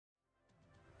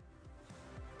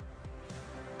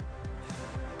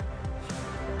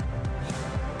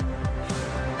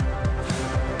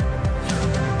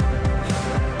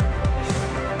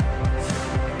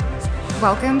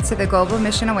Welcome to the Global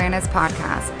Mission Awareness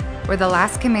Podcast, where the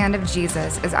last command of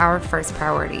Jesus is our first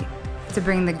priority, to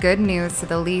bring the good news to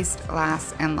the least,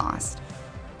 last, and lost.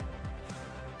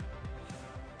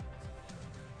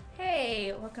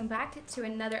 Hey, welcome back to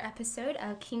another episode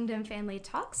of Kingdom Family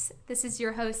Talks. This is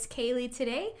your host, Kaylee,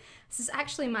 today. This is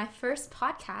actually my first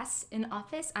podcast in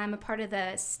office. I'm a part of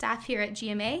the staff here at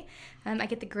GMA. I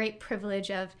get the great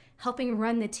privilege of helping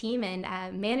run the team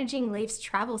and managing Leif's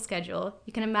travel schedule.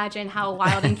 You can imagine how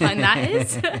wild and fun that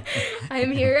is.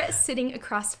 I'm here sitting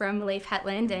across from Leif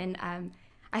Hetland, and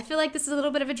I feel like this is a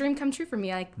little bit of a dream come true for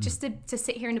me, just to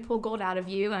sit here and to pull gold out of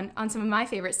you on some of my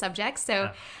favorite subjects.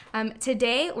 So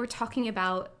today we're talking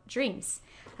about dreams.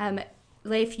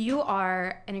 Leif, you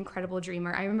are an incredible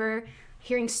dreamer. I remember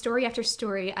hearing story after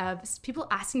story of people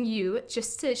asking you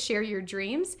just to share your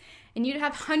dreams, and you'd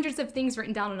have hundreds of things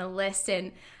written down on a list.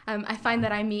 And I find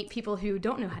that I meet people who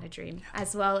don't know how to dream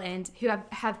as well, and who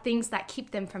have things that keep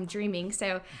them from dreaming.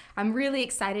 So I'm really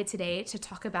excited today to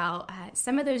talk about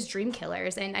some of those dream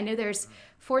killers. And I know there's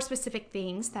 4 specific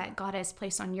things that God has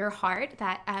placed on your heart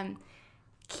that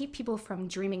keep people from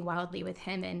dreaming wildly with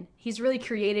him. And he's really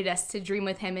created us to dream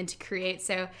with him and to create.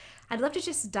 So I'd love to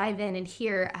just dive in and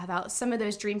hear about some of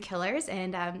those dream killers.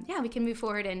 And we can move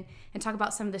forward and talk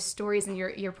about some of the stories in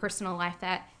your personal life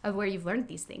of where you've learned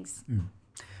these things.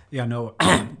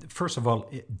 First of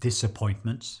all,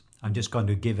 disappointments. I'm just going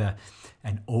to give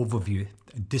an overview.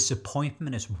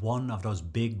 Disappointment is one of those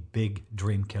big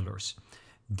dream killers.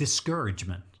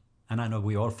 Discouragement, and I know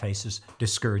we all face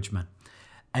discouragement.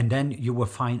 And then you will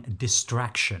find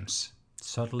distractions.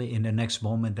 Suddenly in the next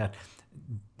moment that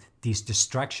these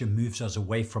distraction moves us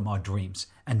away from our dreams.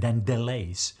 And then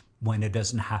delays when it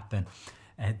doesn't happen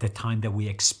at the time that we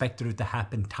expected it to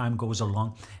happen. Time goes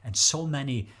along, and so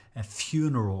many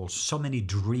funerals, so many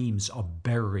dreams are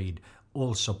buried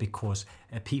also because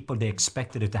people, they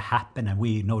expected it to happen. And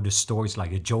we know the stories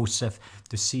like Joseph,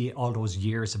 to see all those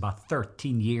years, about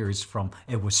 13 years from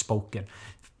it was spoken,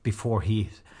 before he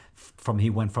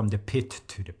went from the pit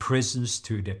to the prisons,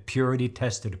 to the purity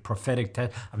test, to the prophetic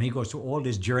test. I mean, he goes through all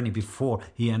this journey before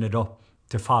he ended up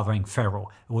to fathering Pharaoh.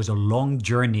 It was a long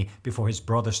journey before his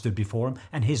brother stood before him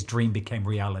and his dream became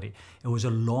reality. It was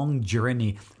a long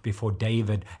journey before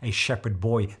David, a shepherd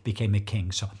boy, became a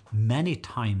king. So many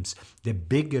times, the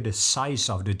bigger the size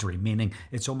of the dream, meaning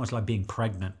it's almost like being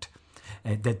pregnant.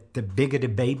 The bigger the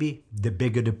baby, the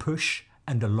bigger the push,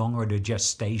 and the longer the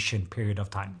gestation period of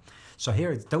time. So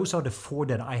here, those are the 4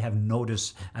 that I have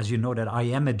noticed. As you know, that I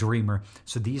am a dreamer.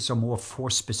 So these are more 4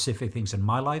 specific things in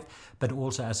my life. But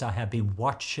also, as I have been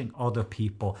watching other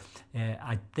people,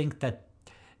 I think that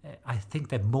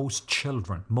most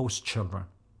children,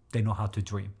 they know how to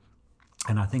dream.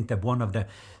 And I think that one of the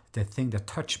thing that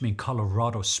touched me in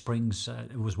Colorado Springs,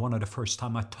 it was one of the first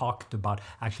time I talked about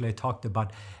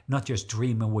not just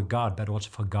dreaming with God, but also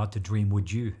for God to dream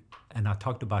with you. And I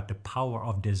talked about the power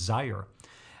of desire.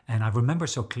 And I remember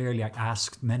so clearly, I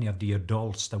asked many of the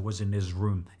adults that was in this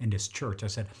room, in this church, I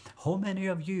said, how many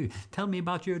of you, tell me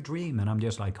about your dream? And I'm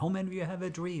just like, how many of you have a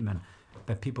dream?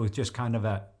 But people just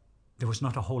there was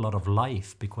not a whole lot of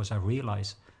life, because I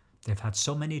realized they've had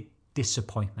so many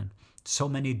disappointment, so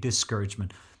many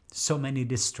discouragement, so many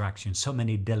distractions, so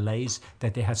many delays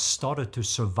that they had started to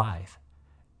survive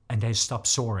and they stopped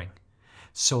soaring.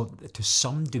 So to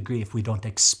some degree, if we don't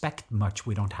expect much,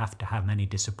 we don't have to have many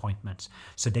disappointments.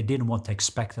 So they didn't want to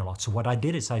expect a lot. So what I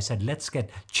did is I said, let's get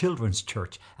children's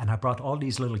church. And I brought all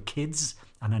these little kids,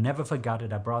 and I never forgot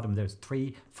it. I brought them, there's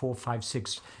 3, 4, 5,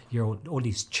 6-year-old, all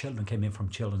these children came in from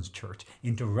children's church,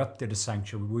 interrupted the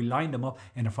sanctuary. We lined them up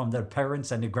from their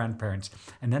parents and the grandparents.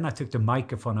 And then I took the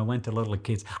microphone, I went to little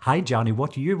kids. Hi, Johnny,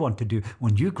 what do you want to do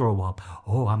when you grow up?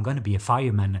 Oh, I'm going to be a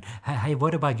fireman. Hey,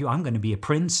 what about you? I'm going to be a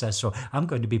princess, or I'm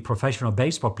going to be a professional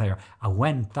baseball player. I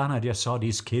went and I just saw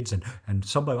these kids, and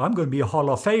somebody, I'm going to be a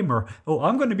Hall of Famer. Oh,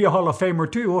 I'm going to be a Hall of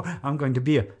Famer too. Or I'm going to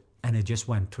be and it just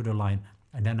went through the line.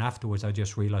 And then afterwards, I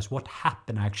just realized what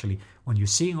happened actually when you're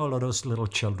seeing all of those little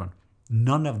children.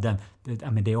 None of them,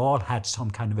 they all had some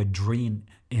kind of a dream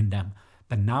in them.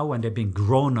 But now when they've been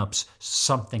grown-ups,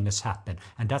 something has happened.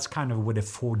 And that's kind of where the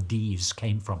 4 Ds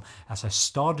came from. As I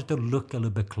started to look a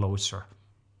little bit closer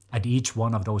at each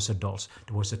one of those adults,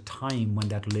 there was a time when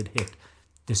that lid hit.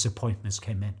 Disappointments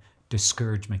came in.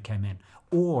 Discouragement came in.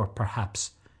 Or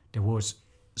perhaps there was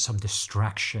some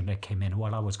distraction that came in.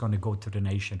 Well, I was going to go to the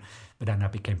nation, but then I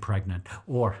became pregnant.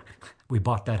 Or we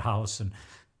bought that house, and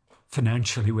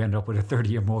financially we ended up with a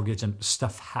 30-year mortgage, and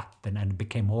stuff happened, and it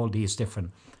became all these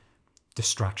different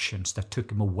distractions that took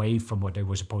them away from what they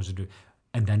were supposed to do.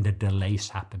 And then the delays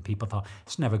happened. People thought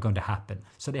it's never going to happen.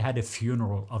 So they had a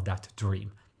funeral of that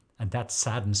dream. And that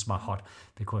saddens my heart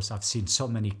because I've seen so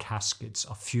many caskets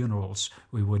of funerals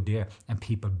we were there and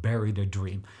people buried their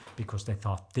dream because they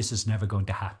thought this is never going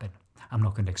to happen. I'm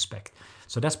not going to expect.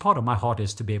 So that's part of my heart,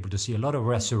 is to be able to see a lot of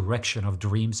resurrection of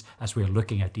dreams as we're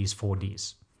looking at these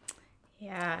 4Ds.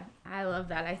 Yeah, I love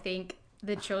that. I think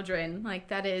the children, like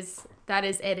that is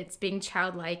it. It's being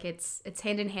childlike. It's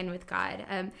hand in hand with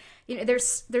God.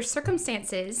 There's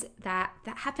circumstances that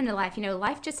happen in life.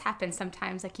 Life just happens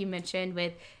sometimes, like you mentioned,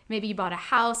 with maybe you bought a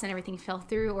house and everything fell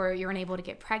through, or you're unable to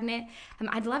get pregnant.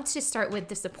 I'd love to start with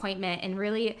disappointment and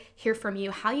really hear from you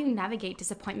how you navigate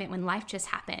disappointment when life just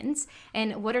happens,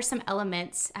 and what are some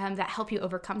elements that help you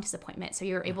overcome disappointment so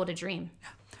you're able to dream.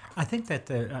 I think that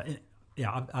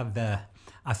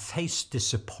I've faced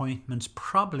disappointments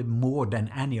probably more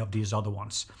than any of these other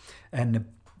ones, and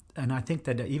I think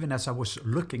that even as I was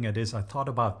looking at this, I thought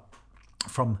about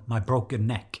from my broken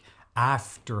neck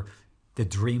after the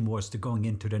dream was to going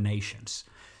into the nations,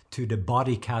 to the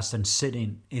body cast and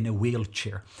sitting in a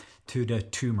wheelchair, to the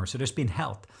tumor. So there's been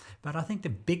health, but I think the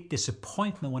big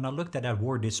disappointment when I looked at that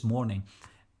word this morning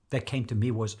that came to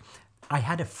me was I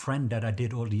had a friend that I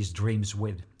did all these dreams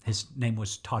with. His name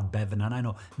was Todd Bevan, and I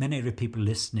know many of the people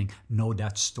listening know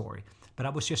that story. But I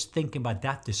was just thinking about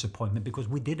that disappointment because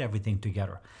we did everything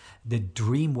together. The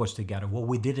dream was together. What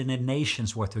we did in the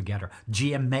nations were together.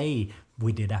 GMA,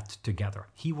 we did that together.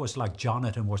 He was like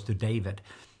Jonathan was to David,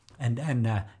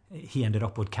 and he ended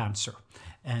up with cancer.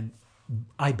 And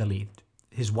I believed.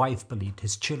 His wife believed.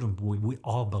 His children, we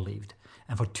all believed.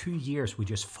 And for 2 years, we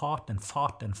just fought and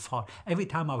fought and fought. Every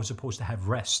time I was supposed to have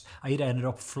rest, I either ended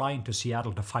up flying to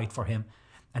Seattle to fight for him,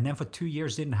 and then for 2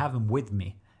 years didn't have him with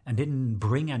me and didn't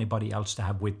bring anybody else to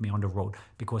have with me on the road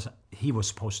because he was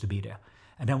supposed to be there.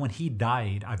 And then when he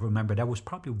died, I remember that was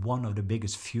probably one of the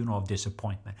biggest funeral of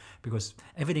disappointment because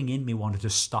everything in me wanted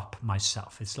to stop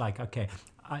myself. It's like, okay,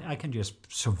 I can just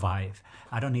survive.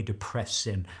 I don't need to press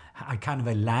in. I kind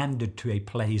of landed to a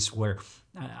place where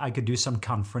I could do some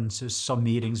conferences, some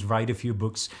meetings, write a few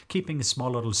books, keeping a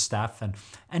small little staff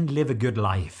and live a good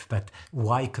life. But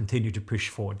why continue to push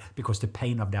forward? Because the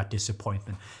pain of that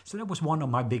disappointment. So that was one of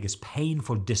my biggest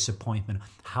painful disappointment,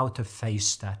 how to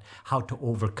face that, how to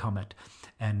overcome it.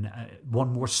 And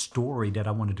one more story that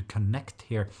I wanted to connect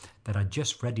here that I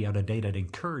just read the other day that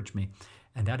encouraged me.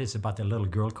 And that is about a little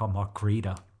girl called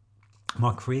Margarita.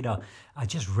 Margarita, I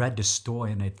just read the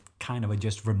story and it kind of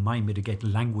just reminded me to get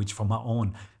language for my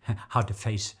own, how to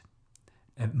face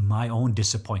my own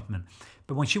disappointment.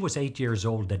 But when she was 8 years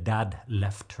old, the dad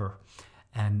left her.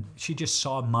 And she just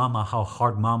saw Mama, how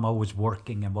hard Mama was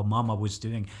working and what Mama was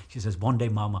doing. She says, one day,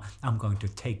 Mama, I'm going to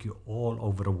take you all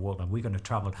over the world and we're going to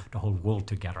travel the whole world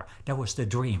together. That was the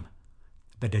dream.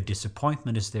 But the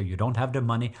disappointment is there. You don't have the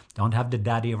money, don't have the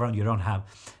daddy around, you don't have.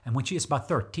 And when she is about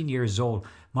 13 years old,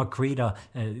 Margarita,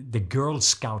 the Girl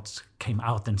Scouts came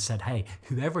out and said, hey,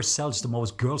 whoever sells the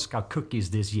most Girl Scout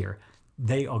cookies this year,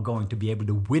 they are going to be able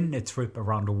to win a trip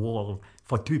around the world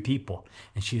for 2 people.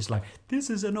 And she's like,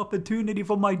 this is an opportunity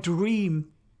for my dream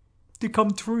to come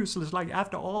true. So it's like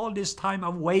after all this time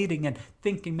I'm waiting and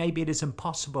thinking maybe it is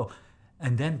impossible.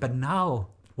 But now,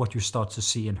 what you start to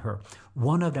see in her.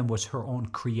 One of them was her own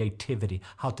creativity,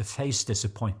 how to face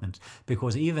disappointment.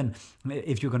 Because even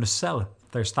if you're going to sell,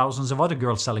 there's thousands of other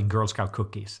girls selling Girl Scout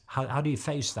cookies. How do you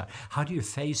face that? How do you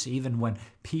face even when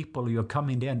people you're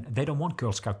coming in, they don't want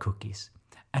Girl Scout cookies?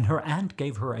 And her aunt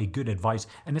gave her a good advice,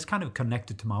 and it's kind of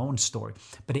connected to my own story.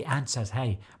 But the aunt says,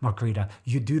 hey, Margarita,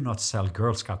 you do not sell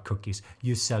Girl Scout cookies,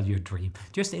 you sell your dream.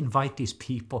 Just invite these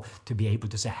people to be able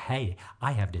to say, hey,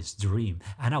 I have this dream,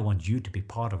 and I want you to be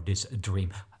part of this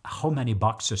dream. How many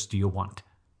boxes do you want?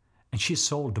 And she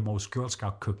sold the most Girl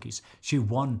Scout cookies. She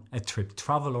won a trip,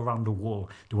 travel around the world.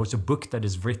 There was a book that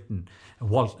is written.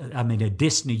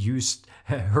 Disney used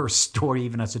her story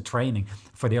even as a training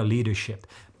for their leadership.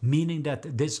 Meaning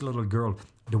that this little girl,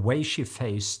 the way she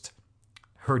faced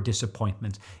her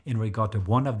disappointment in regard to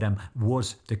one of them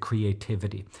was the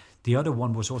creativity. The other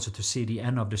one was also to see the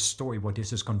end of the story, what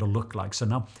this is going to look like. So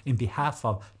now, in behalf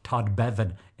of Todd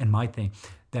Bevan and my thing,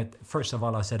 that first of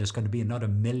all, I said it's going to be another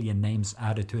 1 million names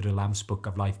added to the Lamb's Book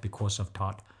of Life because of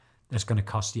Todd. That's going to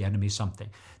cost the enemy something.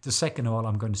 The second of all,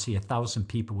 I'm going to see 1,000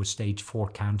 people with stage 4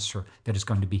 cancer that is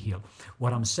going to be healed.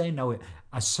 What I'm saying now,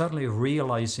 I suddenly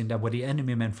realizing that what the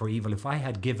enemy meant for evil, if I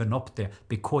had given up there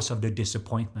because of the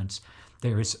disappointments,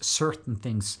 there is certain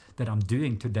things that I'm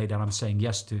doing today that I'm saying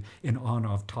yes to in honor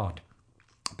of Todd,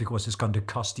 because it's going to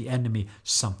cost the enemy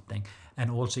something. And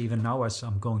also even now as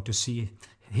I'm going to see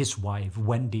his wife,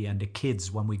 Wendy, and the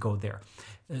kids when we go there.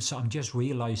 So I'm just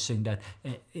realizing that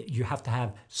you have to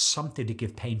have something to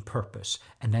give pain purpose,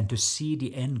 and then to see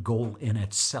the end goal in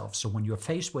itself. So when you're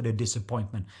faced with a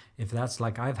disappointment, if that's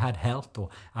like I've had health, or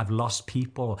I've lost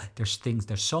people, there's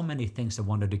so many things that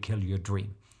wanted to kill your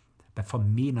dream. But for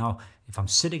me now, if I'm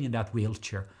sitting in that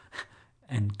wheelchair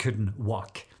and couldn't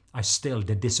walk,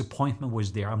 the disappointment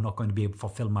was there. I'm not going to be able to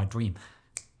fulfill my dream.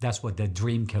 That's what the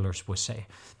dream killers would say.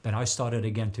 But I started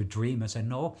again to dream and say,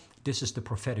 no, this is the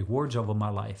prophetic words over my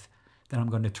life. Then I'm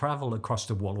going to travel across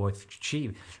the world.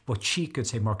 What she could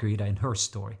say, Margarita, in her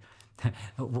story.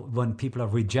 When people are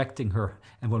rejecting her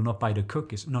and will not buy the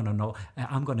cookies. No.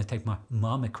 I'm going to take my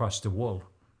mom across the world.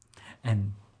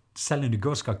 And selling the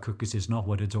Girl Scout cookies is not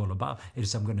what it's all about. It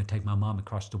is I'm going to take my mom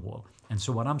across the wall. And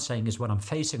so what I'm saying is what I'm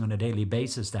facing on a daily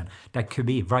basis then, that could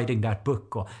be writing that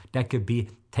book, or that could be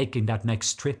taking that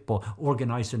next trip, or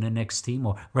organizing the next team,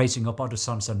 or raising up other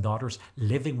sons and daughters,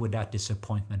 living with that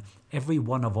disappointment. Every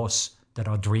one of us that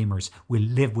are dreamers will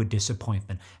live with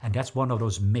disappointment. And that's one of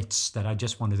those myths that I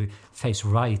just wanted to face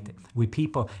right with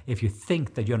people. If you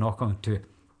think that you're not going to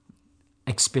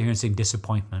experiencing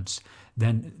disappointments,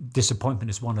 then disappointment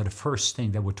is one of the first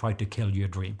things that would try to kill your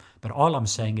dream. But all I'm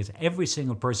saying is every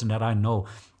single person that I know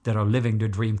that are living their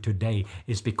dream today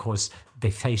is because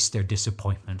they faced their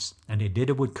disappointments. And they did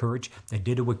it with courage, they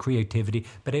did it with creativity,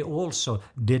 but they also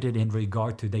did it in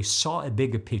regard to, they saw a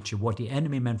bigger picture. What the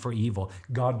enemy meant for evil,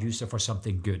 God used it for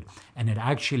something good. And it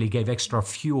actually gave extra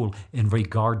fuel in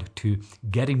regard to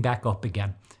getting back up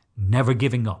again, never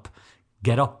giving up.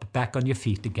 Get up, back on your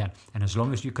feet again. And as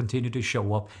long as you continue to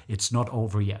show up, it's not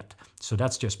over yet. So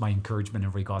that's just my encouragement in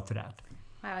regard to that.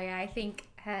 Wow, yeah, I think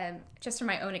just from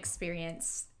my own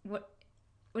experience, one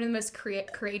of the most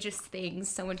courageous things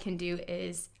someone can do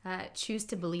is choose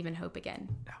to believe and hope again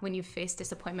when you face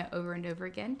disappointment over and over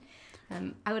again.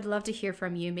 I would love to hear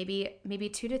from you, maybe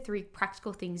 2 to 3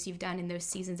 practical things you've done in those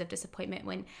seasons of disappointment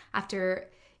when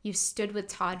after you've stood with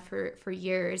Todd for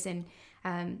years, and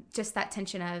just that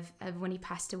tension of when he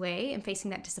passed away and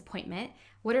facing that disappointment.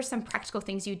 What are some practical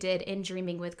things you did in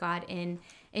dreaming with God, in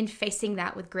facing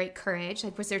that with great courage?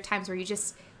 Like, was there times where you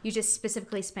just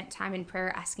specifically spent time in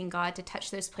prayer asking God to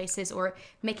touch those places, or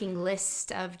making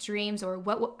lists of dreams, or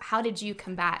how did you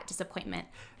combat disappointment?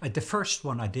 The first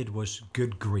one I did was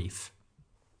good grief.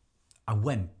 I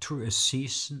went through a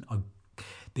season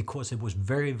because it was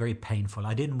very, very painful.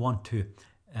 I didn't want to,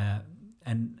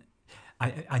 and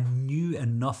I knew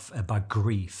enough about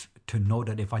grief to know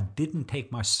that if I didn't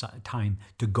take my time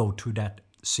to go through that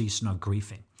season of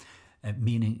grieving,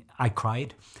 meaning I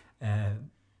cried,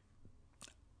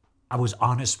 I was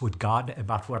honest with God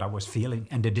about what I was feeling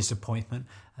and the disappointment.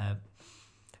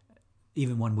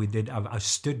 Even when I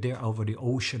stood there over the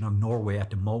ocean of Norway at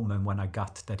the moment when I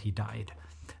got that he died.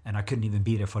 And I couldn't even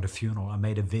be there for the funeral. I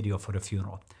made a video for the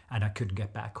funeral and I couldn't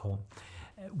get back home.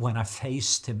 When I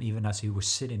faced him, even as he was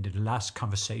sitting, the last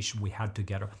conversation we had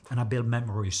together, and I built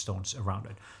memory stones around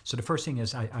it. So the first thing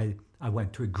is I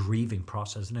went through a grieving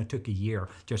process, and it took a year.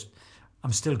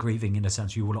 I'm still grieving in the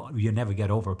sense you never get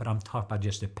over it, but I'm talking about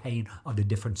just the pain of the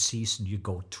different seasons you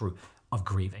go through of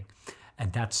grieving.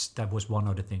 And that was one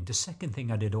other thing. The second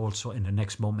thing I did also in the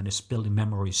next moment is building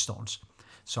memory stones.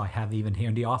 So I have even here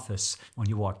in the office, when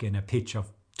you walk in, a picture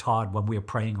of Todd when we were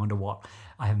praying on the wall.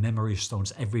 I have memory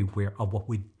stones everywhere of what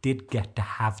we did get to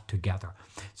have together.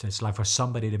 So it's like for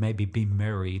somebody to maybe be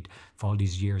married for all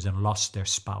these years and lost their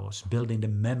spouse, building the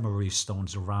memory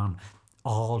stones around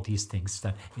all these things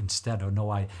that instead of,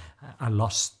 no, I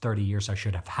lost 30 years I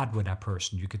should have had with that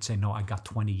person. You could say, no, I got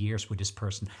 20 years with this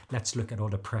person. Let's look at all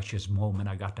the precious moment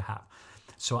I got to have.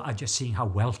 So I just seeing how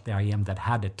wealthy I am that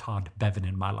had a Todd Bevan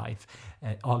in my life,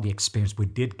 all the experience we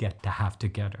did get to have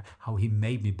together, how he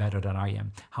made me better than I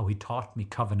am, how he taught me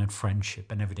covenant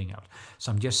friendship and everything else.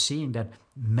 So I'm just seeing that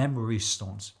memory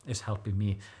stones is helping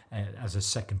me as a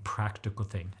second practical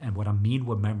thing. And what I mean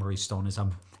with memory stone is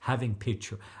I'm having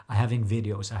picture, I'm having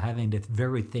videos, I'm having the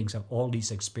very things of all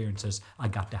these experiences I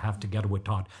got to have together with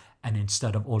Todd, and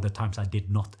instead of all the times I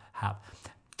did not have.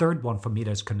 Third one for me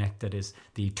that's connected is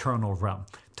the eternal realm.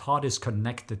 Todd is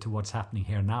connected to what's happening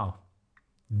here now.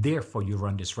 Therefore, you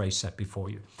run this race set before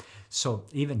you. So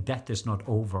even death is not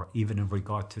over, even in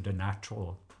regard to the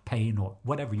natural pain or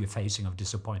whatever you're facing of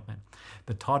disappointment.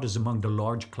 But Todd is among the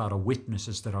large cloud of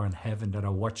witnesses that are in heaven that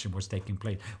are watching what's taking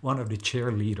place. One of the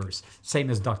cheerleaders,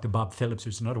 same as Dr. Bob Phillips,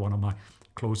 who's another one of my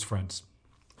close friends.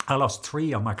 I lost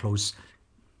 3 of my close.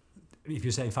 If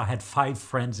you say if I had 5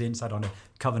 friends inside on a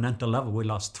covenantal level, we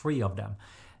lost 3 of them.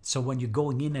 So when you're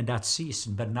going in that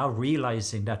season, but now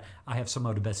realizing that I have some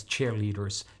of the best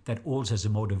cheerleaders, that also is a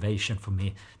motivation for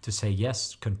me to say,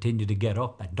 yes, continue to get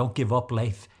up and don't give up,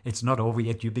 Leif. It's not over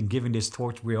yet. You've been given this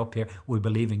torch. We're up here. We're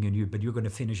believing in you, but you're going to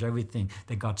finish everything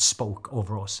that God spoke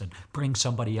over us and bring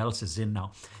somebody else's in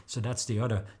now. So that's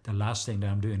the last thing that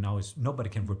I'm doing now is nobody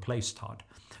can replace Todd,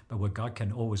 but what God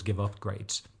can always give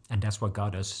upgrades. And that's what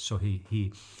God does. So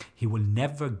he will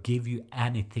never give you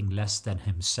anything less than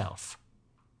himself.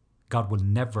 God will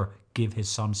never give his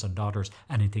sons and daughters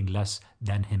anything less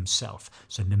than himself.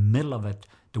 So in the middle of it,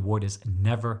 the word is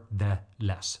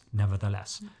nevertheless.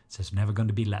 Nevertheless. It says never going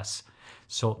to be less.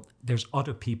 So there's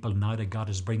other people now that God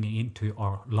is bringing into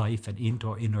our life and into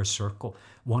our inner circle.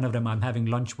 One of them I'm having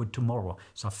lunch with tomorrow.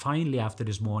 So finally after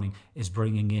this morning is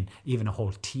bringing in even a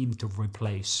whole team to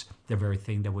replace the very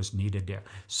thing that was needed there.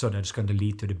 So that it's going to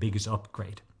lead to the biggest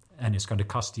upgrade. And it's going to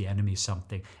cost the enemy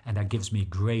something. And that gives me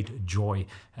great joy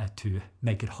to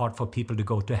make it hard for people to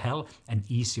go to hell and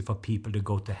easy for people to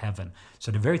go to heaven. So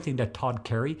the very thing that Todd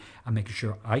carried, I'm making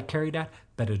sure I carry that,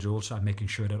 but it's also I'm making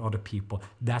sure that other people,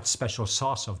 that special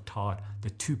sauce of Todd,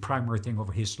 the two primary thing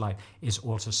over his life is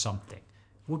also something.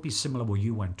 It would be similar what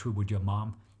you went through with your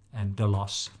mom and the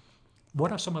loss.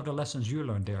 What are some of the lessons you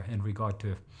learned there in regard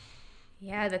to?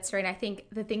 Yeah, that's right. I think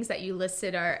the things that you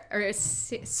listed are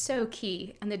so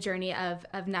key on the journey of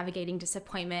navigating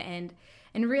disappointment,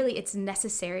 and really it's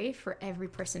necessary for every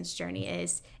person's journey.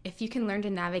 Is if you can learn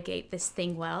to navigate this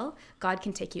thing well, God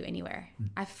can take you anywhere.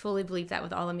 I fully believe that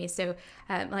with all of me. So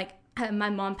my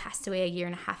mom passed away 1.5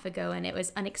 years ago, and it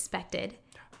was unexpected.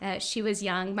 She was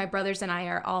young. My brothers and I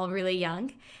are all really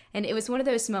young. And it was one of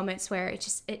those moments where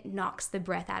it knocks the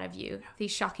breath out of you.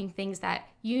 These shocking things that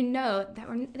you know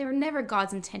that they were never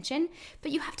God's intention,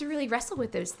 but you have to really wrestle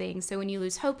with those things. So when you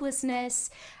lose hopelessness,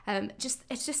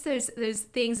 it's just those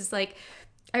things. It's like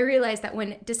I realized that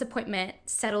when disappointment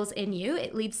settles in you,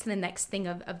 it leads to the next thing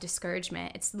of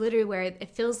discouragement. It's literally where it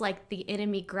feels like the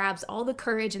enemy grabs all the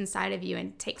courage inside of you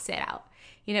and takes it out.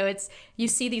 You know, you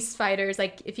see these fighters,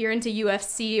 like if you're into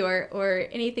UFC or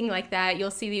anything like that, you'll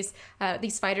see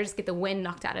these fighters get the wind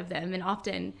knocked out of them. And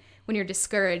often when you're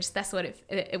discouraged, that's what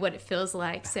it feels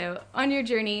like. So on your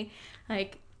journey,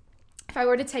 like if I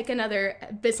were to take another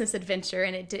business adventure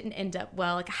and it didn't end up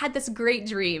well, like I had this great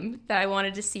dream that I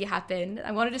wanted to see happen.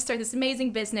 I wanted to start this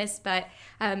amazing business, but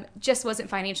just wasn't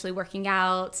financially working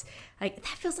out. Like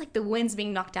that feels like the wind's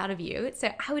being knocked out of you.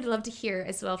 So I would love to hear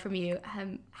as well from you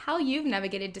how you've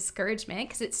navigated discouragement,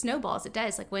 because it snowballs. It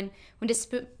does. Like when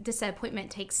disappointment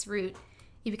takes root,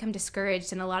 you become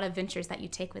discouraged in a lot of ventures that you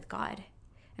take with God.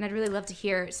 And I'd really love to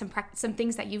hear some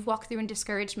things that you've walked through in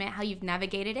discouragement, how you've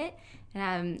navigated it,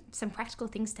 and some practical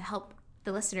things to help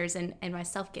the listeners and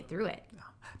myself get through it.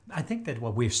 I think that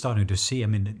what we're starting to see, I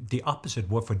mean, the opposite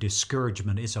word for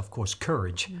discouragement is, of course,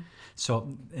 courage. Mm.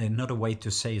 So another way to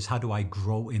say is, how do I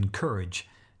grow in courage?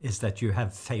 Is that you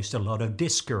have faced a lot of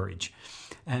discourage.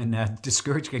 And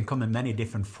discourage can come in many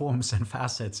different forms and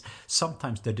facets.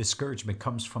 Sometimes the discouragement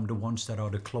comes from the ones that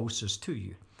are the closest to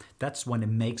you. That's when it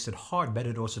makes it hard, but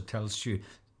it also tells you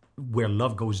where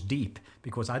love goes deep.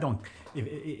 Because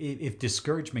if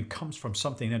discouragement comes from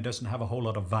something that doesn't have a whole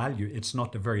lot of value, it's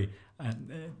not a very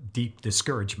deep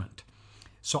discouragement.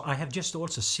 So I have just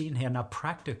also seen here now,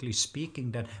 practically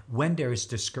speaking, that when there is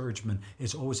discouragement,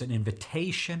 it's always an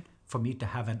invitation for me to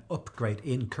have an upgrade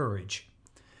in courage.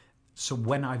 So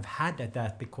when I've had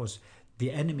that, because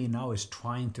the enemy now is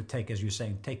trying to take, as you're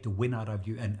saying, take the wind out of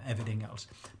you and everything else.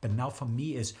 But now for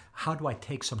me is, how do I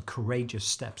take some courageous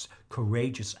steps,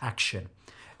 courageous action?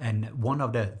 And one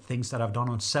of the things that I've done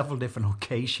on several different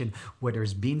occasions where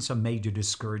there's been some major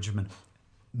discouragement,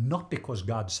 not because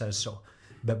God says so,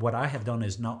 but what I have done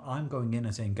is now I'm going in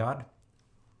and saying, God,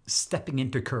 stepping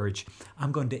into courage,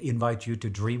 I'm going to invite you to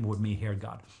dream with me here,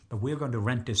 God. But we're going to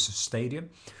rent this stadium.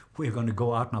 We're going to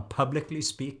go out now publicly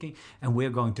speaking, and we're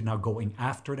going to now going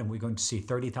after it, and we're going to see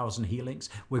 30,000 healings.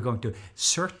 We're going to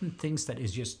certain things that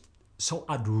is just so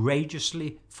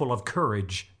outrageously full of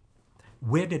courage.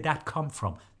 Where did that come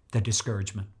from? The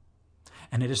discouragement.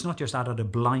 And it is not just out of the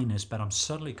blindness, but I'm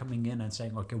suddenly coming in and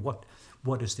saying, okay,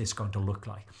 what is this going to look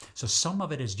like? So some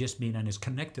of it is just being, and is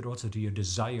connected also to your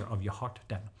desire of your heart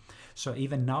then. So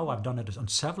even now I've done it on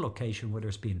several occasions where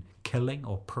there's been killing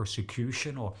or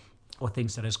persecution or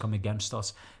things that has come against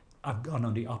us. I've gone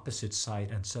on the opposite side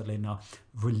and suddenly now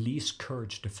release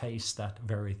courage to face that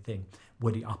very thing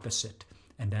with the opposite.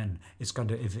 And then it's going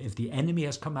to, if the enemy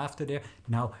has come after there,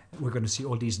 now we're going to see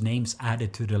all these names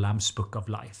added to the Lamb's Book of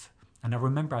Life. And I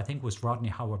remember, I think it was Rodney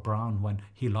Howard-Browne when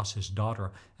he lost his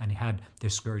daughter and he had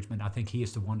discouragement. I think he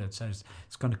is the one that says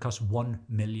it's going to cost 1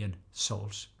 million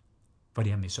souls. for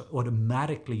the enemy. So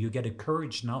automatically you get a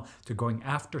courage now to going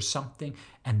after something,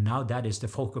 and now that is the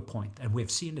focal point. And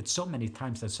we've seen it so many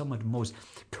times that some of the most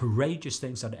courageous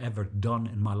things I've ever done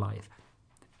in my life,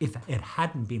 if it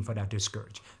hadn't been for that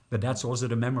discourage. But that's also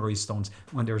the memory stones.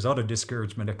 When there's other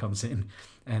discouragement that comes in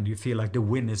and you feel like the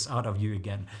wind is out of you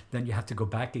again, then you have to go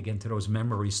back again to those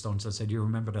memory stones and say, do you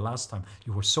remember the last time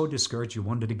you were so discouraged you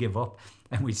wanted to give up?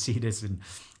 And we see this in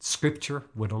scripture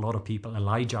with a lot of people.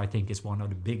 Elijah, I think, is one of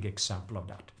the big example of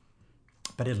that.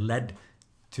 But it led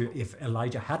to, if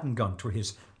Elijah hadn't gone through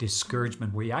his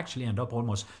discouragement, where he actually ended up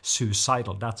almost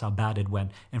suicidal. That's how bad it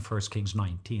went in 1 Kings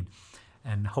 19.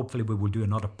 And hopefully we will do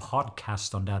another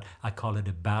podcast on that. I call it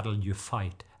a battle you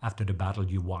fight after the battle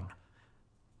you won.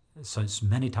 So it's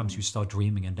many times you start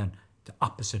dreaming and then the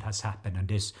opposite has happened, and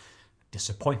this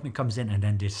disappointment comes in, and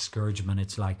then discouragement,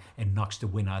 it's like it knocks the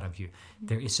wind out of you.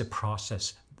 There is a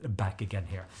process back again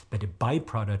here. But the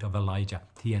byproduct of Elijah,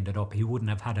 he wouldn't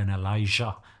have had an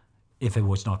Elijah if it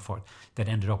was not for it, that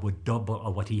ended up with double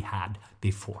of what he had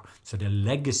before. So the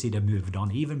legacy that moved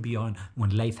on, even beyond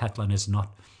when Leif Hetland is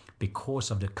not, because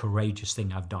of the courageous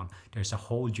thing I've done. There's a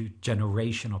whole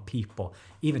generation of people,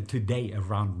 even today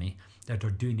around me, that are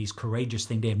doing these courageous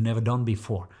things they have never done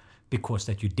before, because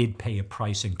that you did pay a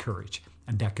price in courage.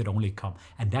 And that could only come.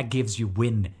 And that gives you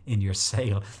wind in your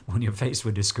sail when you're faced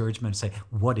with discouragement. Say,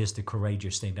 what is the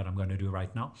courageous thing that I'm going to do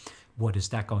right now? What is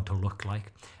that going to look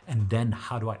like? And then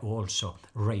how do I also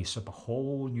raise up a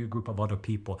whole new group of other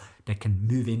people that can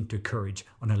move into courage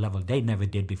on a level they never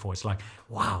did before? It's like,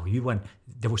 wow,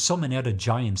 there were so many other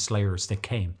giant slayers that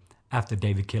came after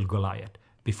David killed Goliath.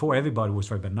 Before, everybody was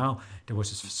ready, but now there was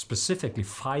specifically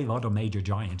 5 other major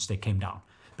giants that came down.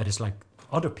 But it's like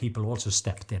other people also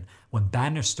stepped in. When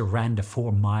Bannister ran the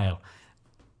 1 mile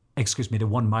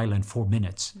in 4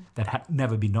 minutes, that had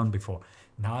never been done before.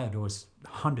 Now there was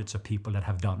hundreds of people that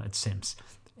have done it since.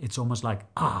 It's almost like,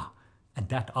 and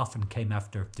that often came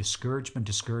after discouragement.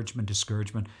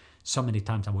 So many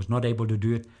times I was not able to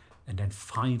do it. And then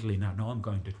finally, now I'm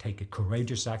going to take a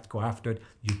courageous act, go after it.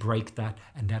 You break that,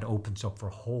 and that opens up for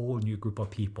a whole new group of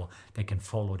people that can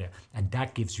follow there. And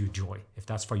that gives you joy. If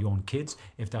that's for your own kids,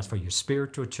 if that's for your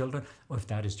spiritual children, or if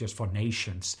that is just for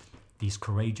nations, these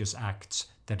courageous acts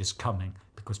that is coming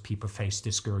because people face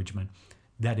discouragement,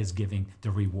 that is giving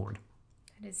the reward.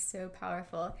 That is so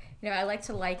powerful. I like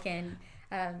to liken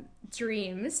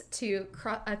dreams to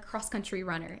a cross-country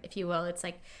runner, if you will. It's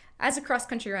like, as a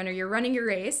cross-country runner, you're running your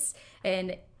race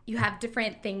and you have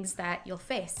different things that you'll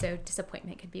face. So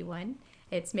disappointment could be one.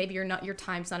 It's maybe your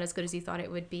time's not as good as you thought it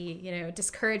would be.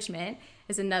 Discouragement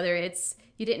is another. It's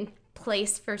you didn't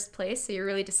place first place, so you're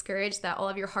really discouraged that all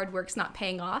of your hard work's not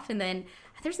paying off. And then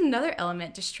there's another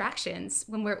element, distractions.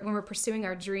 When we're pursuing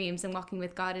our dreams and walking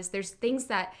with God, is there's things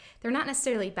that they're not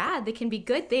necessarily bad. They can be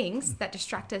good things that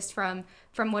distract us from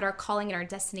what our calling and our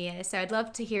destiny is. So I'd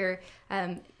love to hear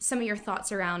some of your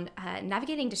thoughts around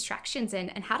navigating distractions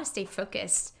and how to stay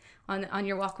focused on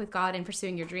your walk with God and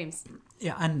pursuing your dreams.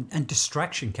 Yeah, and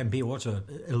distraction can be also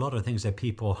a lot of things that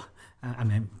people,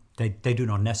 they do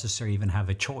not necessarily even have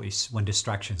a choice when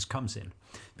distractions comes in,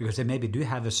 because they maybe do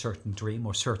have a certain dream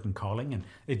or certain calling, and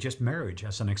it just marriage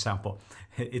as an example.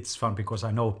 It's fun because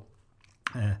I know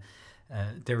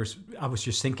I was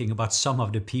just thinking about some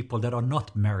of the people that are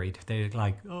not married. They're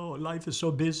like, oh, life is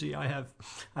so busy. I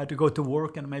had to go to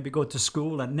work and maybe go to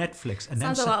school and Netflix. And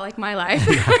sounds a lot like my life.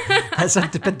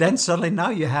 But then suddenly now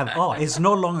you have, it's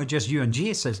no longer just you and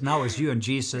Jesus. Now it's you and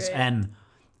Jesus and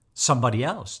somebody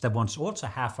else that wants also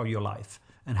half of your life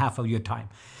and half of your time.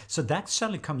 So that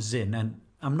suddenly comes in, and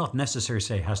I'm not necessarily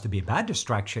saying it has to be a bad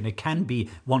distraction. It can be,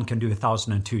 one can do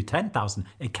 1,000 and 10,000.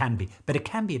 It can be, but it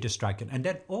can be a distraction. And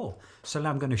then, so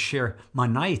I'm going to share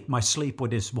my sleep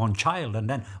with this one child, and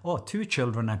then, 2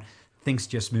 children, and things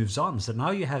just moves on. So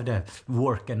now you have the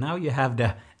work, and now you have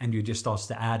and you just starts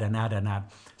to add and add and add.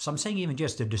 So I'm saying even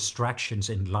just the distractions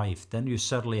in life, then you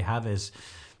suddenly have is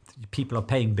people are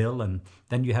paying bill, and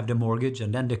then you have the mortgage,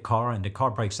 and then the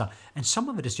car breaks down. And some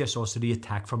of it is just also the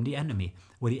attack from the enemy,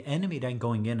 where the enemy then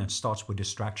going in and starts with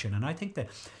distraction. And I think that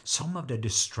some of the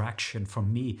distraction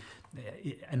from me,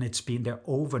 and it's been there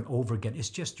over and over again, is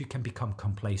just you can become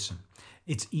complacent.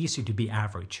 It's easy to be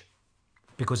average,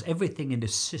 because everything in the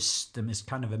system is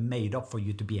kind of made up for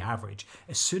you to be average.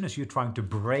 As soon as you're trying to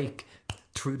break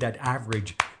through that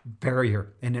average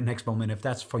barrier in the next moment, if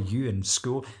that's for you in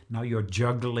school, now you're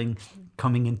juggling,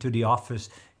 coming into the office,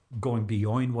 going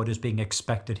beyond what is being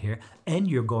expected here, and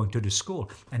you're going to the school.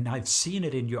 And I've seen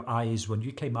it in your eyes when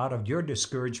you came out of your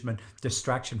discouragement,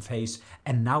 distraction phase,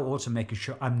 and now also making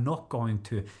sure I'm not going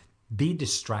to be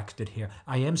distracted here.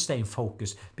 I am staying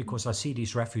focused because I see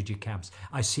these refugee camps.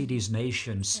 I see these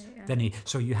nations.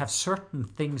 So you have certain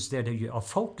things there that you are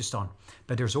focused on.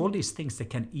 But there's all these things that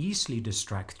can easily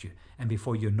distract you. And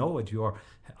before you know it, you're,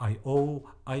 I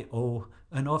owe,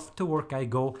 and off to work I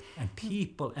go. And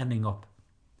people ending up,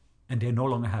 and they no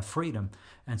longer have freedom.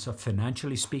 And so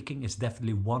financially speaking, it's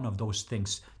definitely one of those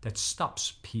things that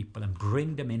stops people and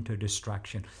bring them into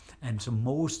distraction. And so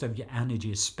most of your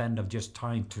energy is spent of just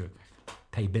trying to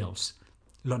pay bills,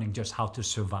 learning just how to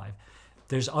survive.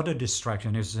 There's other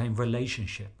distraction, there's the same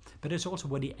relationship. But it's also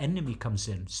where the enemy comes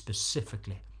in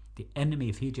specifically. The enemy,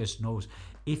 if he just knows,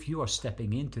 if you are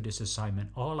stepping into this assignment,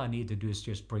 all I need to do is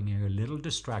just bring you a little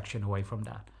distraction away from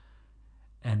that.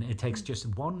 And it takes just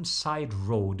one side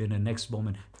road in the next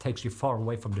moment, takes you far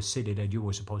away from the city that you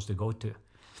were supposed to go to.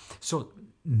 So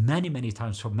many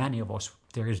times for many of us,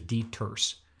 there is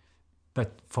detours.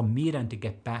 But for me then to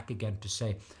get back again to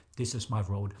say, this is my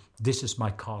road, this is my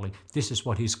calling, this is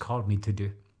what he's called me to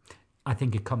do. I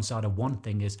think it comes out of one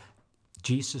thing is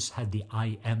Jesus had the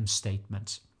I am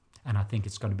statements. And I think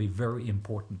it's going to be very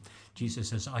important. Jesus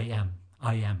says, I am.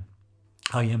 I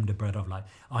am the bread of life.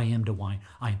 I am the wine.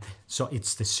 I am. So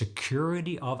it's the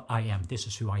security of I am. This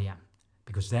is who I am.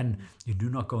 Because then you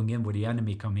do not going in with the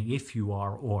enemy coming if you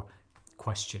are or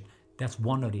question. That's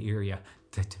one of the area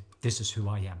that this is who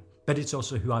I am. But it's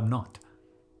also who I'm not.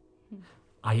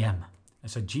 I am.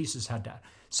 And so Jesus had that.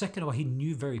 Second of all, he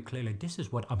knew very clearly this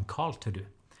is what I'm called to do.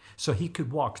 So he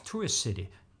could walk through a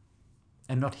city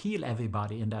and not heal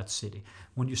everybody in that city.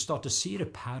 When you start to see the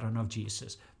pattern of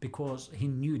Jesus, because he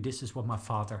knew this is what my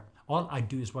Father, all I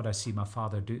do is what I see my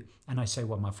Father do, and I say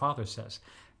what my Father says.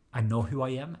 I know who I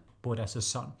am, both as a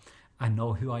son. I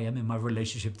know who I am in my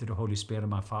relationship to the Holy Spirit and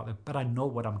my Father, but I know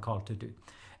what I'm called to do.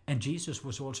 And Jesus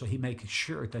was also, he made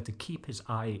sure that to keep his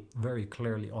eye very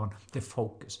clearly on the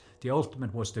focus. The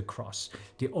ultimate was the cross.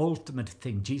 The ultimate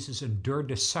thing, Jesus endured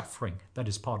the suffering that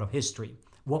is part of his dream.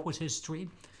 What was his dream?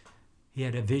 He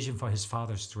had a vision for his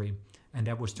Father's dream, and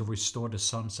that was to restore the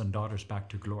sons and daughters back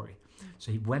to glory.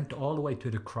 So he went all the way to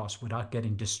the cross without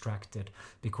getting distracted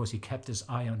because he kept his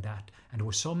eye on that. And there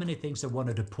were so many things that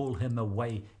wanted to pull him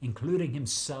away, including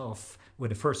himself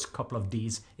with the first couple of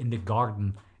Ds in the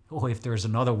garden. Oh, if there's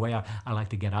another way, I like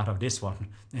to get out of this one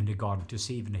in the garden to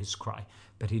see even his cry.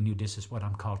 But he knew this is what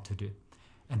I'm called to do.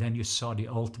 And then you saw the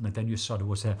ultimate. Then you saw there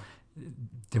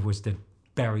was the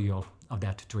burial of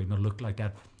that dream. It looked like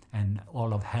that. And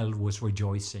all of hell was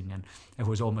rejoicing. And it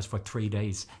was almost for 3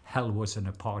 days. Hell was in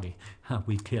a party.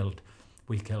 We killed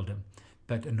him.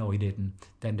 But no, he didn't.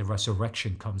 Then the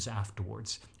resurrection comes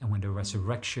afterwards. And when the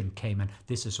resurrection came, and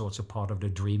this is also part of the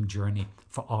dream journey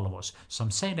for all of us. So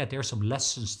I'm saying that there are some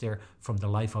lessons there from the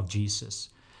life of Jesus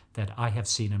that I have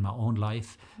seen in my own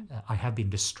life. I have been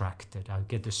distracted. I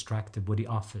get distracted with the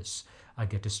office. I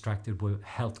get distracted with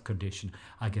health condition.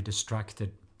 I get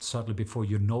distracted suddenly before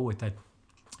you know it that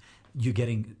you're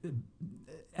getting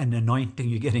an anointing,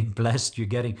 you're getting blessed,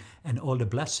 and all the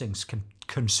blessings can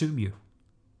consume you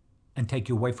and take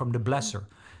you away from the blesser.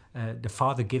 The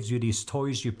Father gives you these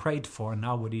toys you prayed for, and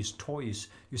now with these toys,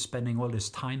 you're spending all this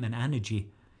time and energy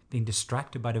being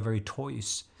distracted by the very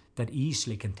toys that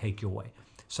easily can take you away.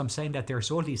 So I'm saying that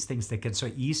there's all these things that can so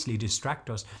easily distract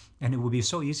us, and it would be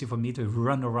so easy for me to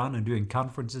run around and doing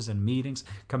conferences and meetings,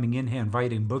 coming in here and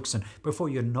writing books, and before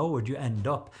you know it, you end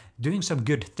up doing some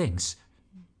good things.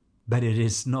 But it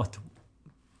is not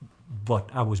what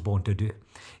I was born to do.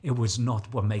 It was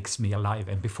not what makes me alive.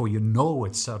 And before you know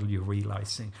it, suddenly you're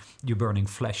realizing you're burning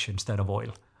flesh instead of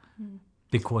oil.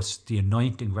 Because the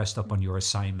anointing rests upon your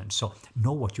assignment. So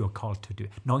know what you're called to do.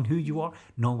 Knowing who you are,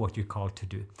 know what you're called to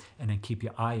do. And then keep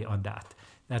your eye on that.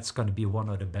 That's going to be one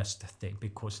of the best things,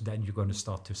 because then you're going to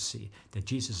start to see that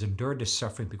Jesus endured the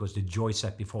suffering because the joy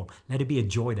set before him. Let it be a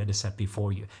joy that is set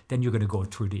before you. Then you're going to go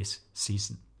through this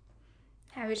season.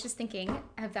 I was just thinking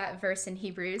of that verse in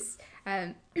Hebrews.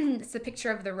 It's a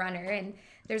picture of the runner, and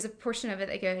there's a portion of it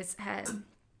that goes,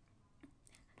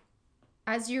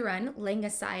 as you run, laying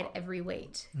aside every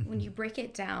weight. When you break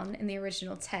it down in the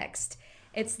original text,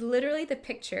 it's literally the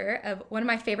picture of one of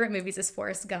my favorite movies is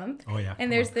Forrest Gump. Oh, yeah.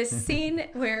 And there's this scene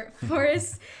where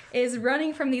Forrest is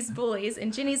running from these bullies,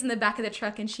 and Ginny's in the back of the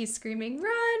truck, and she's screaming,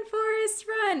 "Run, Forrest,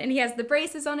 run!" And he has the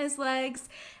braces on his legs,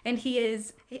 and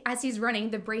as he's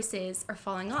running, the braces are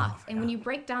falling off. And when you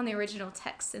break down the original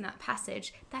text in that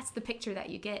passage, that's the picture that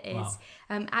you get is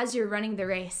as you're running the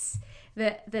race,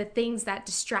 the things that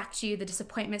distract you, the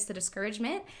disappointments, the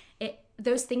discouragement,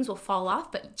 those things will fall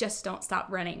off, but just don't stop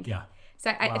running. Yeah.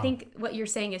 So I think what you're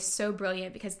saying is so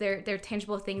brilliant, because they're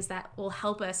tangible things that will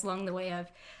help us along the way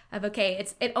of okay,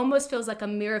 it almost feels like a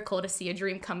miracle to see a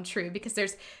dream come true, because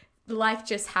life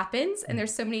just happens and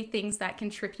there's so many things that can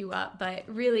trip you up. But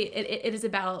really it is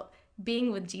about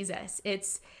being with Jesus.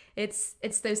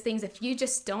 It's those things, if you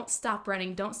just don't stop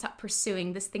running, don't stop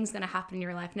pursuing, this thing's going to happen in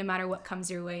your life no matter what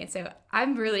comes your way. And so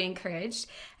I'm really encouraged,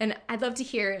 and I'd love to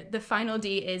hear, the final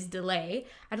D is delay.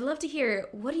 I'd love to hear,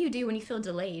 what do you do when you feel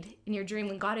delayed in your dream,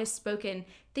 when God has spoken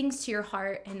things to your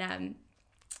heart,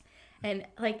 and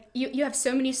like you have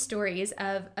so many stories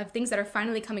of things that are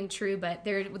finally coming true, but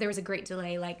there was a great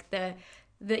delay, like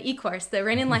the e-course, the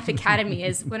Rain in Life Academy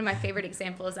is one of my favorite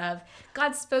examples of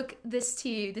God spoke this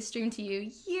dream to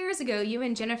you years ago, you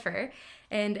and Jennifer,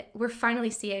 and we're finally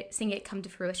seeing it come to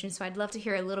fruition. So I'd love to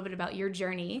hear a little bit about your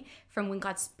journey from when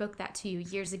God spoke that to you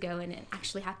years ago and it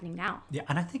actually happening now. Yeah,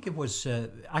 and I think it was,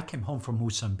 I came home from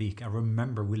Mozambique. I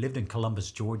remember we lived in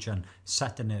Columbus, Georgia,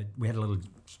 and we had a little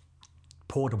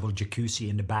portable jacuzzi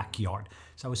in the backyard.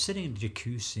 So I was sitting in the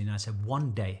jacuzzi and I said,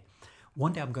 one day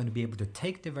I'm going to be able to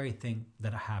take the very thing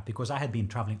that I have, because I had been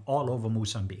traveling all over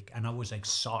Mozambique and I was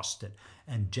exhausted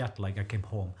and jet lagged. I came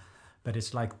home. But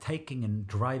it's like taking and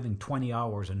driving 20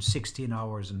 hours and 16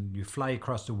 hours, and you fly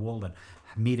across the world and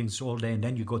meetings all day, and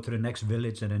then you go to the next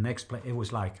village and the next place. It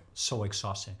was like so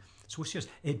exhausting. So it's just,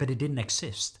 but it didn't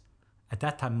exist. At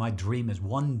that time, my dream is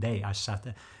one day I sat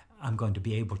there, I'm going to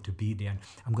be able to be there. And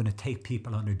I'm going to take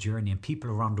people on a journey, and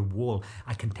people around the world,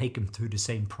 I can take them through the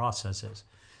same processes.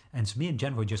 And so me and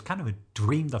Jennifer just kind of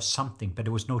dreamed of something, but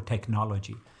there was no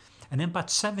technology. And then about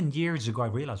 7 years ago, I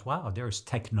realized, wow, there's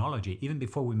technology. Even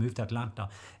before we moved to Atlanta,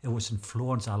 it was in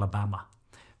Florence, Alabama.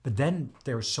 But then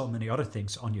there are so many other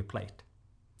things on your plate.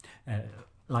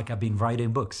 Like I've been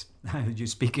writing books, you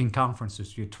speak in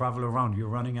conferences, you travel around, you're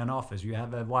running an office, you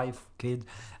have a wife, kid.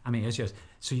 I mean, it's just,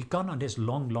 so you've gone on this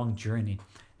long journey.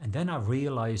 And then I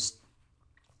realized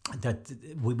that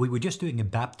we were just doing a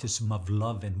baptism of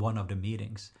love in one of the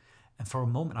meetings. And for a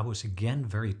moment, I was again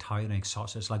very tired and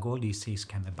exhausted. It's like all these things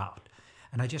came about.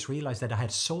 And I just realized that I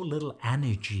had so little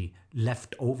energy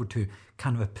left over to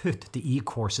kind of put the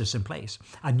e-courses in place.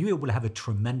 I knew it would have a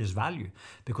tremendous value,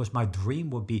 because my dream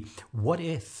would be, what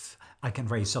if I can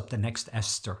raise up the next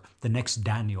Esther, the next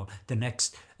Daniel, the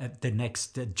next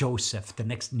Joseph, the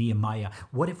next Nehemiah?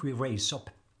 What if we raise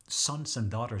up sons and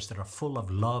daughters that are full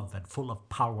of love and full of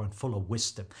power and full of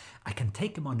wisdom? I can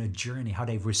take them on a journey, how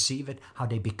they receive it, how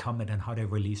they become it, and how they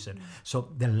release it.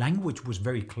 So the language was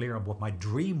very clear of what my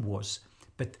dream was.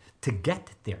 But to get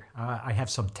there, I have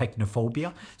some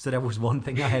technophobia, so that was one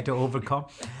thing I had to overcome.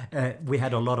 We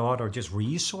had a lot of other just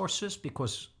resources,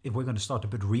 because if we're going to start to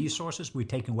put resources, we're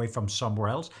taking away from somewhere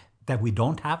else that we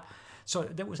don't have. So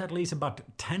there was at least about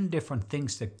 10 different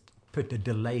things that put the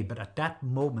delay. But at that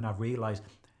moment, I realized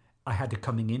I had to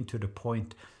coming into the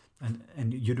point,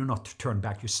 and you do not turn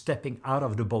back. You're stepping out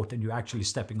of the boat and you're actually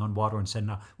stepping on water and saying,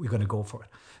 no, we're going to go for it.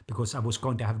 Because I was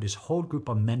going to have this whole group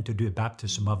of men to do a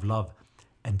baptism of love.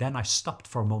 And then I stopped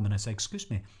for a moment and said, excuse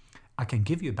me, I can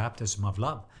give you a baptism of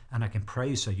love and I can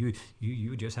pray so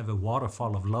you just have a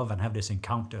waterfall of love and have this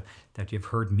encounter that you've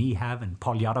heard me have, and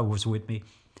Paul Yada was with me.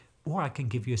 Or I can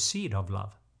give you a seed of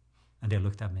love. And they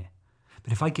looked at me.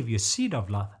 But if I give you a seed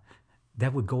of love,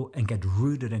 that would go and get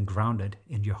rooted and grounded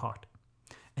in your heart.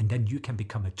 And then you can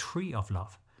become a tree of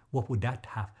love. What would that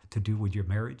have to do with your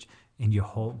marriage, in your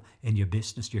home, in your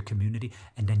business, your community?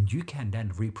 And then you can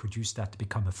then reproduce that to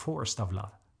become a forest of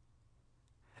love.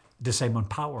 The same on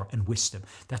power and wisdom.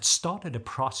 That started a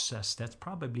process that's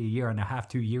probably 1.5 years,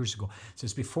 2 years ago. So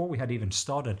it's before we had even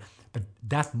started. But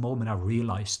that moment I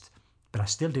realized, but I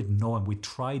still didn't know, and we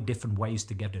tried different ways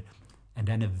to get it. And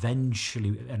then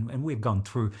eventually, and we've gone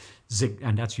through zig,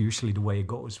 and that's usually the way it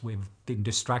goes. We've been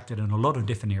distracted in a lot of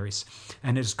different areas.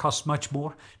 And it's cost much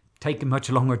more, taken much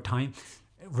longer time,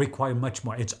 require much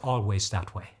more. It's always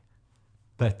that way.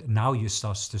 But now you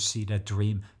start to see that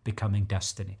dream becoming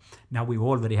destiny. Now we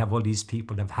already have all these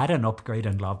people that have had an upgrade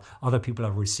in love. Other people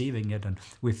are receiving it, and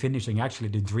we're finishing. Actually,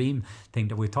 the dream thing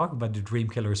that we're talking about, the dream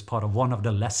killer, is part of one of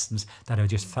the lessons that I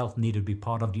just felt needed to be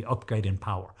part of the upgrade in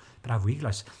power. But I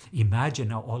realized, imagine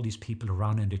now all these people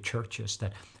around in the churches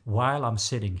that while I'm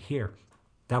sitting here,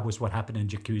 that was what happened in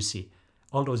Jacuzzi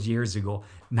all those years ago.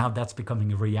 Now that's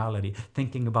becoming a reality.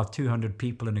 Thinking about 200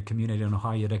 people in a community in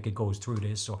Ohio that can go through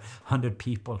this, or 100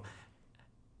 people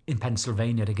in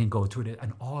Pennsylvania that can go through this,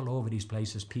 and all over these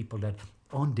places, people that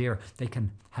on there, they can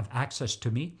have access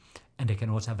to me, and they can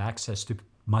also have access to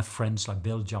my friends like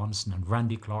Bill Johnson and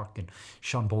Randy Clark and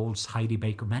Sean Bowles, Heidi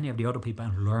Baker, many of the other people,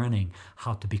 and learning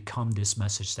how to become this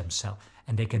message themselves.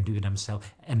 And they can do it themselves.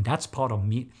 And that's part of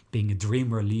me being a dream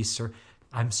releaser,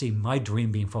 I'm seeing my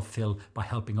dream being fulfilled by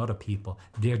helping other people,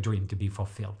 their dream to be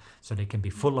fulfilled, so they can be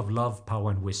full of love,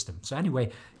 power, and wisdom. So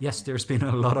anyway, yes, there's been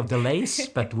a lot of delays,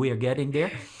 but we are getting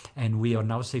there, and we are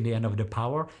now seeing the end of the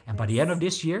power. And by the end of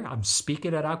this year, I'm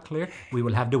speaking it out clear, we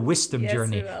will have the wisdom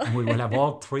journey, and we will have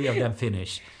all 3 of them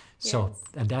finished. So,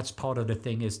 and that's part of the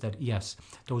thing, is that, yes,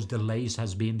 those delays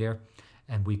has been there,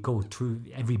 and we go through,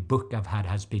 every book I've had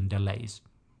has been delays.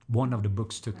 One of the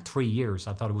books took 3 years.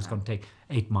 I thought it was going to take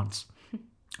 8 months.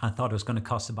 I thought it was going to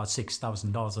cost about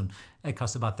 $6,000, and it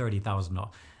cost about $30,000.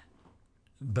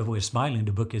 But we're smiling,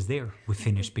 the book is there. We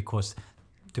finished, because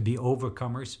to be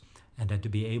overcomers, and then to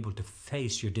be able to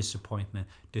face your disappointment,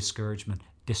 discouragement,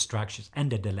 distractions, and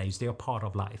the delays, they are part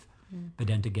of life. But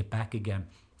then to get back again,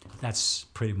 that's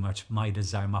pretty much my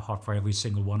desire, my heart for every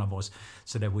single one of us,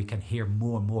 so that we can hear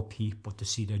more and more people to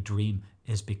see their dream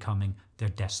is becoming their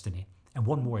destiny. And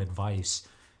one more advice.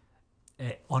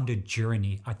 On the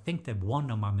journey, I think that one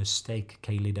of my mistakes,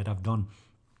 Kaylee, that I've done,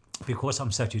 because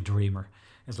I'm such a dreamer,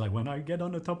 it's like, when I get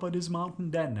on the top of this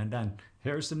mountain, and then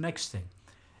here's the next thing.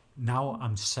 Now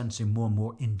I'm sensing more and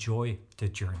more, enjoy the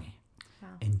journey. Wow.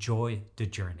 Enjoy the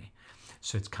journey.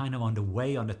 So it's kind of on the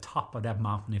way on the top of that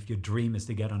mountain, if your dream is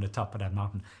to get on the top of that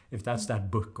mountain, if that's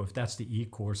that book, or if that's the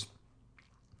e-course,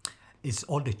 it's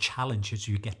all the challenges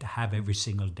you get to have every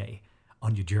single day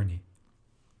on your journey.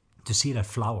 To see that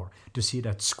flower, to see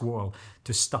that squirrel,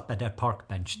 to stop at that park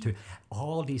bench, to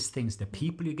all these things, the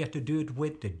people you get to do it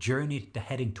with, the journey, the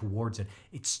heading towards it.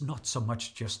 It's not so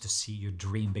much just to see your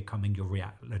dream becoming your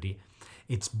reality.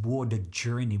 It's more the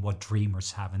journey what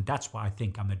dreamers have. And that's why I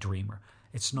think I'm a dreamer.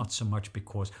 It's not so much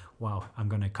because, wow, I'm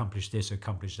going to accomplish this or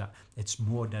accomplish that. It's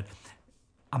more that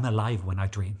I'm alive when I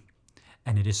dream.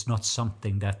 And it is not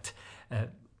something that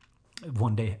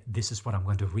one day, this is what I'm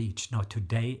going to reach. No,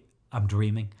 today I'm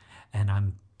dreaming. And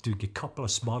I'm doing a couple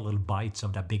of small little bites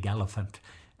of that big elephant.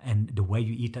 And the way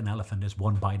you eat an elephant is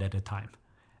one bite at a time.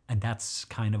 And that's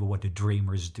kind of what the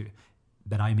dreamers do.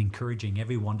 But I'm encouraging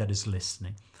everyone that is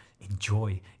listening,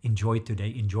 enjoy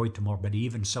today, enjoy tomorrow. But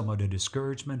even some of the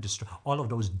discouragement, all of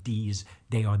those D's,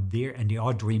 they are there, and they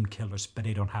are dream killers, but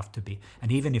they don't have to be.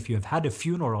 And even if you have had a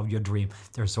funeral of your dream,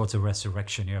 there's also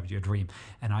resurrection of your dream.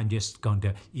 And I'm just going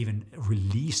to even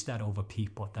release that over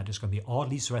people, that there's going to be all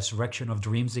these resurrection of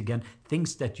dreams again,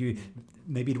 things that you,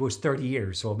 maybe it was 30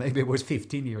 years or maybe it was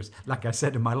 15 years. Like I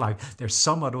said in my life, there's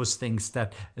some of those things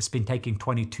that it's been taking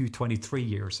 22, 23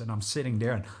 years, and I'm sitting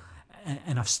there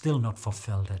and I've still not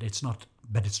fulfilled it.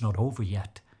 But it's not over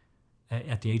yet.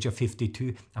 At the age of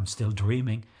 52, I'm still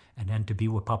dreaming. And then to be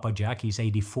with Papa Jack, he's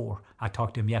 84. I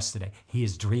talked to him yesterday. He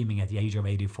is dreaming at the age of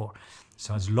 84.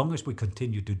 So as long as we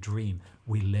continue to dream,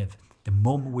 we live. The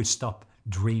moment we stop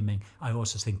dreaming, I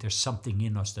also think there's something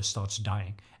in us that starts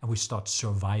dying, and we start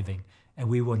surviving. And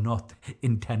we were not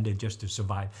intended just to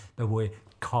survive, but we're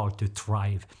called to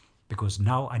thrive. Because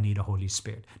now I need a Holy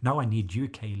Spirit. Now I need you,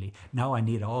 Kaylee. Now I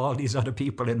need all these other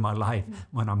people in my life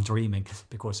when I'm dreaming.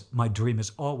 Because my dream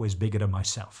is always bigger than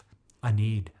myself. I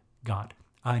need God.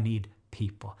 I need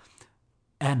people.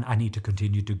 And I need to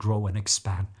continue to grow and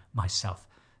expand myself.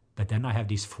 But then I have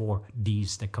these 4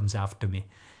 D's that comes after me.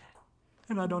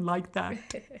 And I don't like that.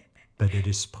 But it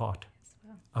is part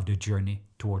of the journey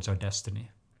towards our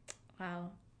destiny.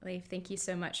 Wow. Leif, thank you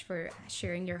so much for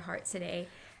sharing your heart today.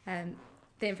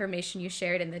 The information you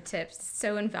shared and the tips,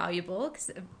 so invaluable,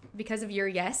 because of your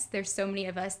yes, there's so many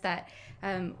of us that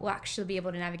will actually be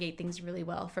able to navigate things really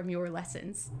well from your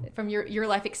lessons, from your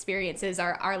life experiences,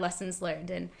 our lessons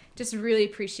learned, and just really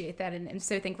appreciate that. And I'm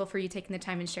so thankful for you taking the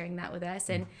time and sharing that with us,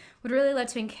 and would really love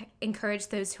to encourage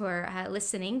those who are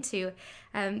listening to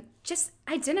just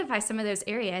identify some of those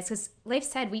areas, because Leif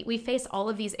said we face all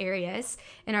of these areas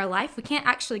in our life. We can't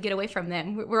actually get away from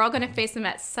them. We're all going to face them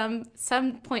at some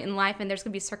point in life, and there's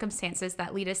going to be circumstances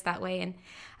that lead us that way.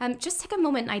 And just take a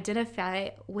moment and identify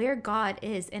where God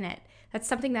is in it. That's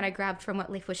something that I grabbed from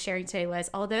what Leif was sharing today, was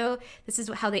although this is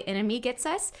how the enemy gets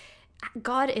us,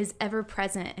 God is ever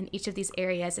present in each of these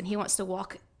areas, and he wants to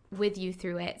walk with you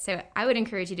through it. So I would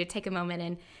encourage you to take a moment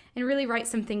and really write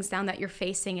some things down that you're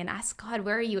facing and ask God,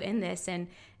 where are you in this? And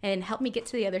help me get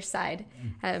to the other side.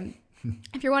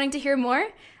 If you're wanting to hear more,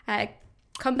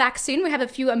 come back soon. We have a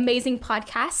few amazing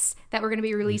podcasts that we're going to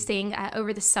be releasing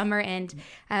over the summer, and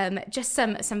just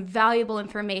some valuable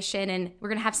information. And we're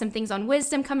going to have some things on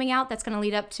wisdom coming out that's going to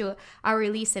lead up to our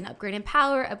release in Upgrade in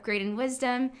Power, Upgrade in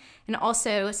Wisdom, and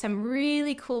also some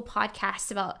really cool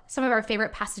podcasts about some of our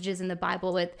favorite passages in the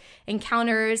Bible with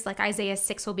encounters like Isaiah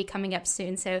 6 will be coming up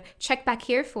soon. So check back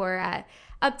here for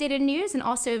updated news, and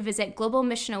also visit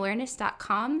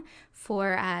globalmissionawareness.com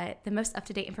for the most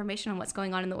up-to-date information on what's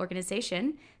going on in the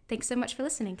organization. thanks so much for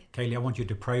listening. Kaylee, I want you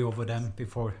to pray over them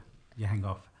before you hang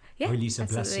off. Yeah, Release a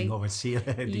absolutely. blessing over Seal.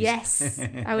 Yes,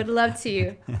 I would love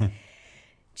to.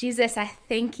 Jesus, I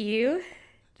thank you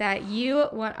that you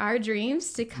want our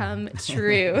dreams to come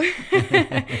true.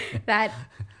 That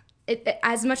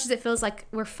as much as it feels like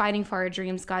we're fighting for our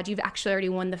dreams, God, you've actually already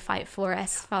won the fight for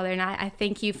us, Father. And I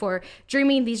thank you for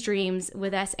dreaming these dreams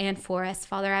with us and for us,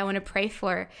 Father. I want to pray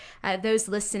for those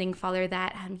listening, Father,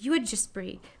 that you would just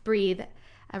breathe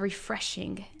a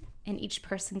refreshing in each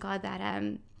person, God,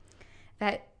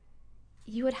 that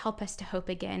you would help us to hope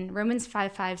again. Romans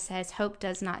 5:5 says, hope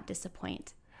does not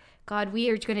disappoint. God, we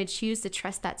are going to choose to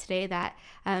trust that today, that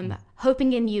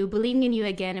hoping in you, believing in you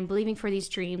again, and believing for these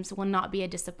dreams will not be a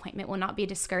disappointment, will not be a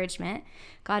discouragement.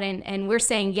 God, and we're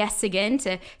saying yes again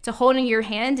to holding your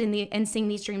hand and seeing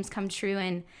these dreams come true.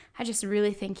 And I just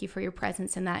really thank you for your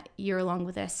presence and that you're along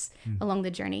with us along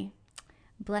the journey.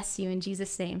 Bless you in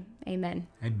Jesus' name. Amen.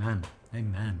 Amen.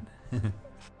 Amen.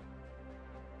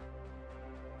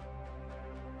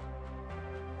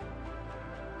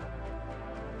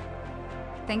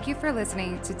 Thank you for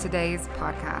listening to today's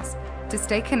podcast. To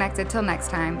stay connected till next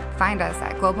time, find us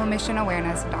at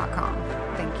globalmissionawareness.com.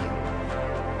 Thank you.